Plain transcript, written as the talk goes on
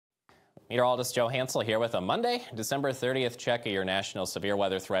Meteorologist Joe Hansel here with a Monday, December 30th check of your national severe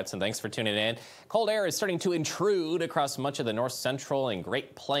weather threats, and thanks for tuning in. Cold air is starting to intrude across much of the north central and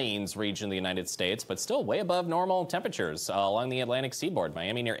Great Plains region of the United States, but still way above normal temperatures along the Atlantic seaboard.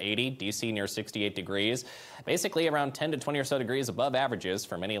 Miami near 80, D.C. near 68 degrees, basically around 10 to 20 or so degrees above averages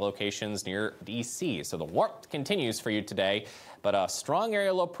for many locations near D.C. So the warmth continues for you today, but a strong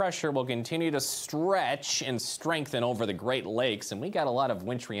area low pressure will continue to stretch and strengthen over the Great Lakes, and we got a lot of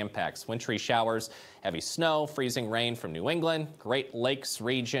wintry impacts. Wintry showers, heavy snow, freezing rain from New England, Great Lakes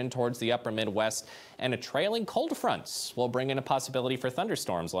region towards the upper Midwest, and a trailing cold fronts will bring in a possibility for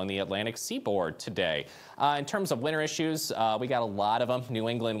thunderstorms along the Atlantic seaboard today. In terms of winter issues, we got a lot of them. New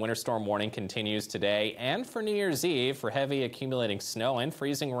England winter storm warning continues today and for New Year's Eve for heavy accumulating snow and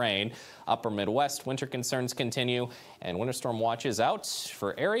freezing rain. Upper Midwest winter concerns continue, and winter storm watches out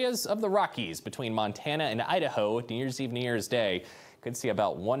for areas of the Rockies between Montana and Idaho. New Year's Eve, New Year's Day. Could see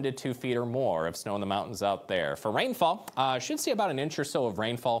about 1 to 2 feet or more of snow in the mountains out there. For rainfall, should see about an inch or so of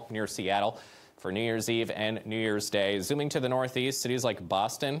rainfall near Seattle for New Year's Eve and New Year's Day. Zooming to the northeast, cities like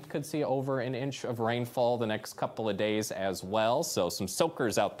Boston could see over an inch of rainfall the next couple of days as well. So some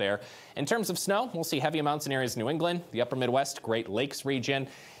soakers out there. In terms of snow, we'll see heavy amounts in areas New England, the upper Midwest, Great Lakes region,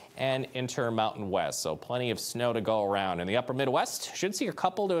 and Intermountain West. So plenty of snow to go around. In the upper Midwest, should see a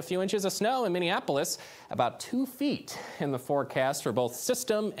couple to a few inches of snow in Minneapolis, about 2 feet in the forecast for both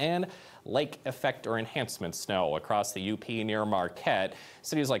system and lake effect or enhancement snow across the UP near Marquette.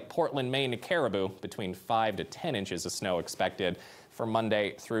 Cities like Portland, Maine to Caribou, between 5 to 10 inches of snow expected for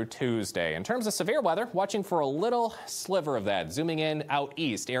Monday through Tuesday. In terms of severe weather, watching for a little sliver of that. Zooming in out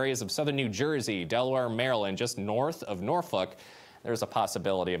east, areas of southern New Jersey, Delaware, Maryland, just north of Norfolk. There's a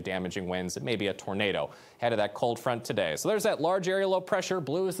possibility of damaging winds and maybe a tornado ahead of that cold front today. So there's that large area low pressure.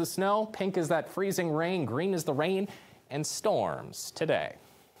 Blue is the snow, pink is that freezing rain, green is the rain, and storms today.